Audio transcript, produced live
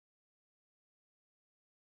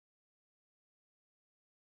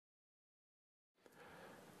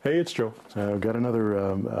Hey, it's Joe. I've got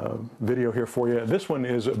another video here for you. This one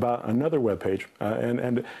is about another web page,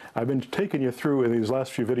 and I've been taking you through, in these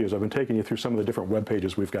last few videos, I've been taking you through some of the different web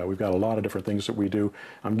pages we've got. We've got a lot of different things that we do.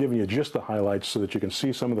 I'm giving you just the highlights so that you can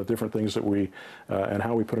see some of the different things that we, and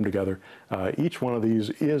how we put them together. Each one of these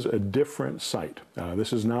is a different site.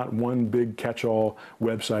 This is not one big catch-all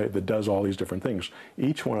website that does all these different things.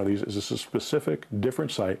 Each one of these is a specific, different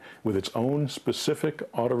site with its own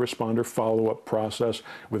specific autoresponder follow-up process,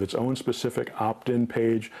 with its own specific opt-in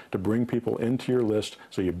page to bring people into your list.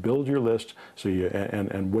 So you build your list, so you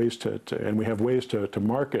and ways and we have ways to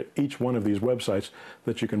market each one of these websites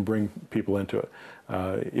that you can bring people into it.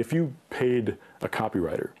 If you paid a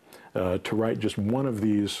copywriter to write just one of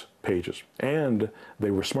these pages, and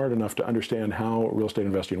they were smart enough to understand how real estate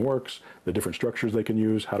investing works, the different structures they can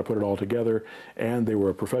use, how to put it all together, and they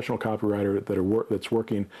were a professional copywriter that's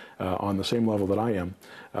working on the same level that I am,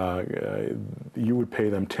 you would pay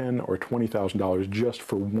them $10,000 or $20,000 just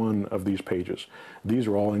for one of these pages. These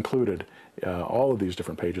are all included. All of these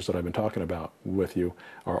different pages that I've been talking about with you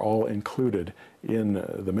are all included in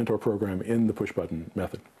the mentor program, in the push button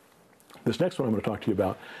method. This next one I'm going to talk to you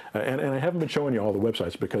about, and I haven't been showing you all the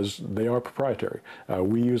websites because they are proprietary.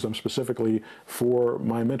 We use them specifically for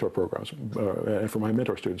my mentor programs and for my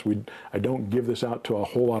mentor students. I don't give this out to a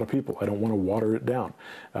whole lot of people. I don't want to water it down.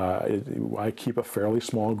 I keep a fairly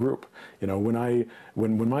small group. You know,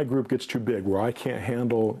 when my group gets too big, where I can't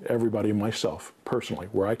handle everybody myself personally,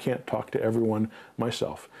 where I can't talk to everyone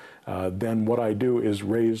myself, then what I do is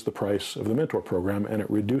raise the price of the mentor program, and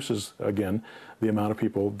it reduces, again, the amount of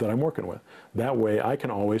people that I'm working with. That way I can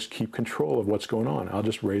always keep control of what's going on. I'll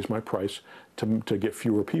just raise my price to get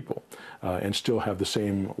fewer people and still have the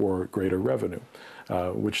same or greater revenue,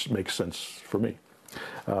 which makes sense for me.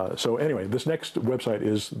 So anyway, this next website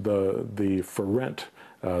is the for rent.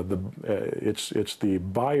 It's the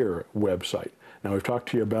buyer website. Now, we've talked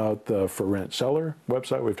to you about the for rent seller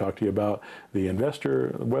website. We've talked to you about the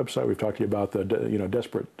investor website. We've talked to you about the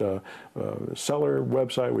desperate seller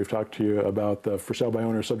website. We've talked to you about the for sale by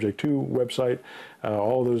owner subject to website.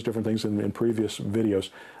 All those different things in previous videos.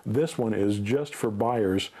 This one is just for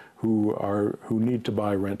buyers who need to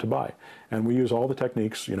buy rent to buy, and we use all the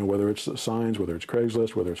techniques. You know, whether it's signs, whether it's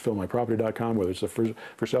Craigslist, whether it's fillmyproperty.com, whether it's the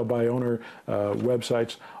for sale by owner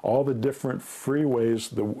websites, all the different free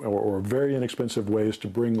ways or very inexpensive ways to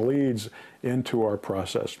bring leads into our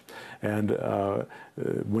process. And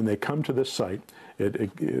when they come to this site,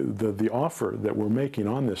 the offer that we're making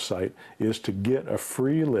on this site is to get a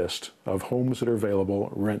free list of homes that are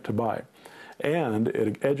available rent to buy. And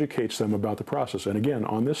it educates them about the process. And again,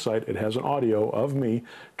 on this site, it has an audio of me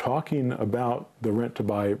talking about the rent to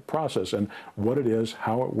buy process and what it is,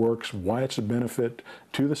 how it works, why it's a benefit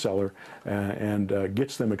to the seller, and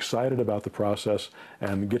gets them excited about the process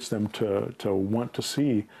and gets them to want to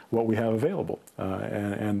see what we have available,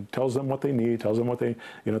 and tells them what they need, tells them what they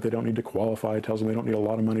don't need to qualify, tells them they don't need a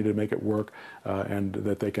lot of money to make it work, and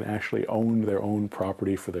that they can actually own their own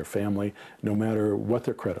property for their family, no matter what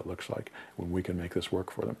their credit looks like. We can make this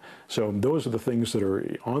work for them. So those are the things that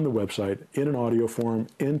are on the website in an audio form,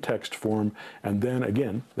 in text form, and then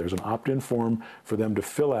again, there's an opt-in form for them to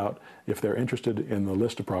fill out if they're interested in the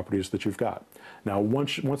list of properties that you've got. Now,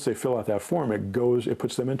 once they fill out that form, it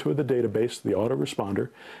puts them into the database, the autoresponder,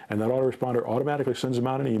 and that autoresponder automatically sends them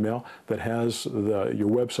out an email that has your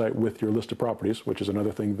website with your list of properties, which is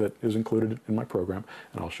another thing that is included in my program,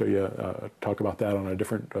 and I'll show you, talk about that on a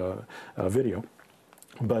different video.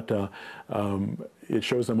 But it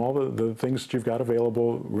shows them all the things that you've got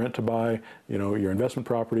available, rent to buy, your investment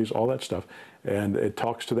properties, all that stuff. And it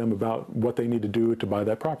talks to them about what they need to do to buy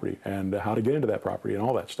that property and how to get into that property and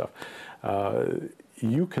all that stuff.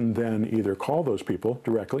 You can then either call those people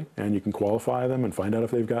directly and you can qualify them and find out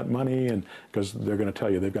if they've got money, and because they're going to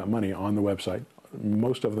tell you they've got money on the website.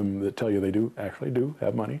 Most of them that tell you they actually do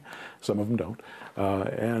have money. Some of them don't.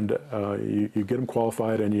 You get them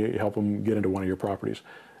qualified and you help them get into one of your properties.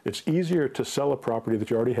 It's easier to sell a property that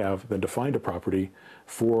you already have than to find a property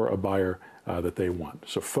for a buyer that they want.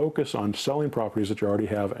 So focus on selling properties that you already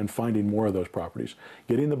have and finding more of those properties.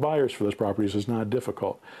 Getting the buyers for those properties is not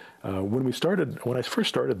difficult. When I first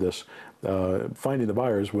started this, finding the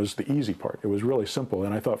buyers was the easy part. It was really simple,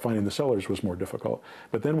 and I thought finding the sellers was more difficult.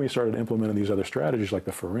 But then we started implementing these other strategies like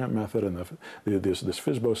the for rent method and this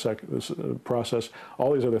FSBO process,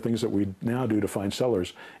 all these other things that we now do to find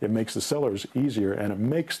sellers. It makes the sellers easier, and it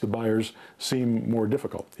makes the buyers seem more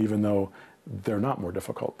difficult, even though they're not more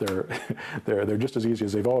difficult. They're just as easy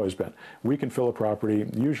as they've always been. We can fill a property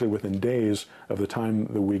usually within days of the time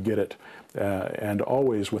that we get it, and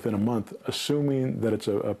always within a month, assuming that it's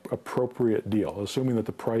an appropriate deal, assuming that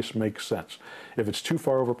the price makes sense. If it's too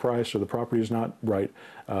far overpriced or the property is not right,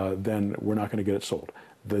 then we're not going to get it sold.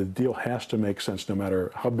 The deal has to make sense no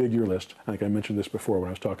matter how big your list. I think I mentioned this before when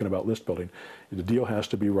I was talking about list building. The deal has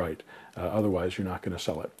to be right. Otherwise, you're not going to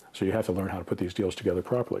sell it. So you have to learn how to put these deals together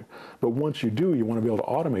properly. But once you do, you want to be able to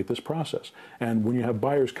automate this process. And when you have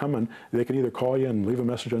buyers coming, they can either call you and leave a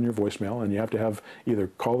message on your voicemail, and you have to have either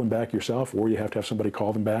call them back yourself, or you have to have somebody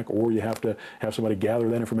call them back, or you have to have somebody gather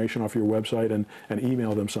that information off your website and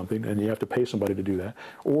email them something, and you have to pay somebody to do that.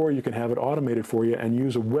 Or you can have it automated for you and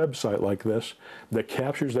use a website like this that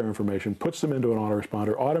captures their information, puts them into an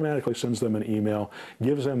autoresponder, automatically sends them an email,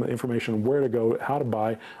 gives them the information on where to go, how to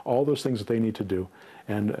buy, all those things that they need to do,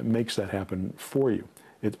 and makes that happen for you.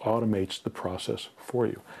 It automates the process for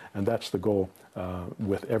you. And that's the goal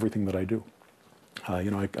with everything that I do.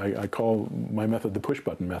 I call my method the push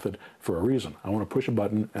button method for a reason. I want to push a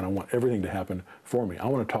button and I want everything to happen for me. I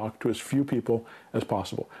want to talk to as few people as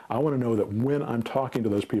possible. I want to know that when I'm talking to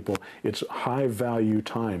those people, it's high value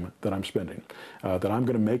time that I'm spending, that I'm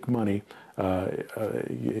going to make money,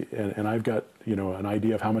 and I've got an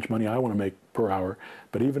idea of how much money I want to make per hour.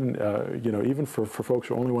 But even even for folks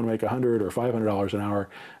who only want to make $100 or $500 an hour,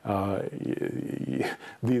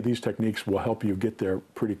 these techniques will help you get there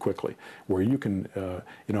pretty quickly. Where you can,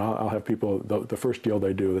 I'll have people, the first deal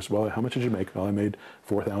they do is, well, how much did you make? Well, I made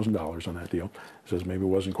 $4,000 on that deal. It says maybe it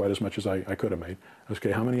wasn't quite as much as I could have made.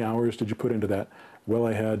 Okay, how many hours did you put into that? Well,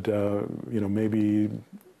 I had maybe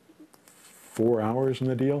 4 hours in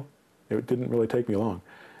the deal. It didn't really take me long.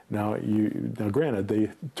 Now, granted,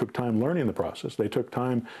 they took time learning the process. They took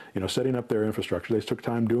time, setting up their infrastructure. They took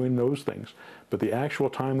time doing those things. But the actual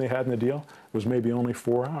time they had in the deal was maybe only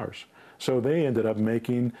 4 hours. So they ended up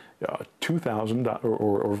making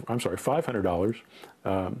 $500.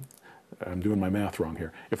 I'm doing my math wrong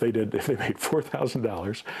here. If they made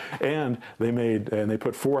 $4,000 and they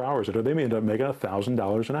put 4 hours into it, they may end up making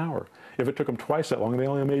 $1,000 an hour. If it took them twice that long, they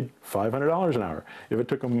only made $500 an hour. If it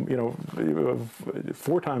took them,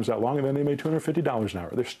 4 times that long, then they made $250 an hour.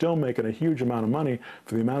 They're still making a huge amount of money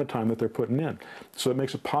for the amount of time that they're putting in. So it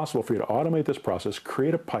makes it possible for you to automate this process,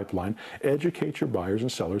 create a pipeline, educate your buyers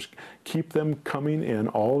and sellers, keep them coming in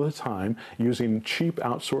all the time using cheap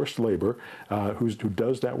outsourced labor who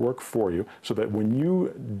does that work for you, so that when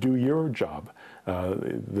you do your job,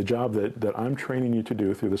 the job that I'm training you to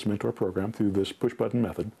do through this mentor program, through this push button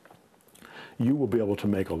method, you will be able to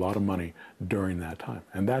make a lot of money during that time.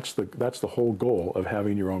 And that's the whole goal of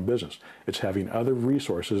having your own business. It's having other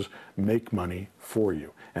resources make money for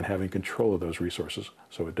you and having control of those resources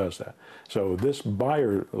so it does that. So this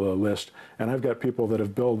buyer list, and I've got people that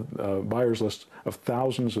have built buyers lists of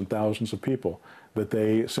thousands and thousands of people that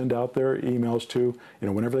they send out their emails to.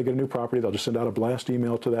 Whenever they get a new property, they'll just send out a blast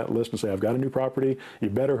email to that list and say, I've got a new property, you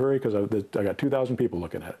better hurry because I got 2,000 people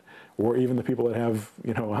looking at it. Or even the people that have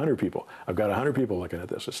 100 people. I've got 100 people looking at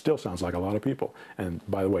this. It still sounds like a lot of people. And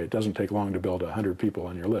by the way, it doesn't take long to build 100 people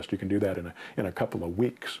on your list. You can do that in a couple of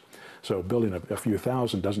weeks. So building a few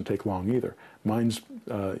thousand doesn't take long either. Mine's,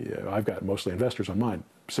 I've got mostly investors on mine,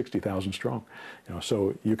 60,000 strong.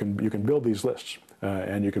 So you can build these lists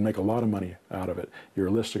and you can make a lot of money out of it. Your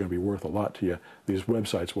lists are going to be worth a lot to you. These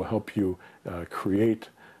websites will help you create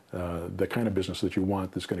the kind of business that you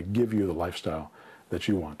want that's going to give you the lifestyle that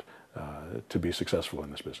you want to be successful in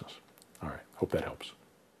this business. All right, hope that helps.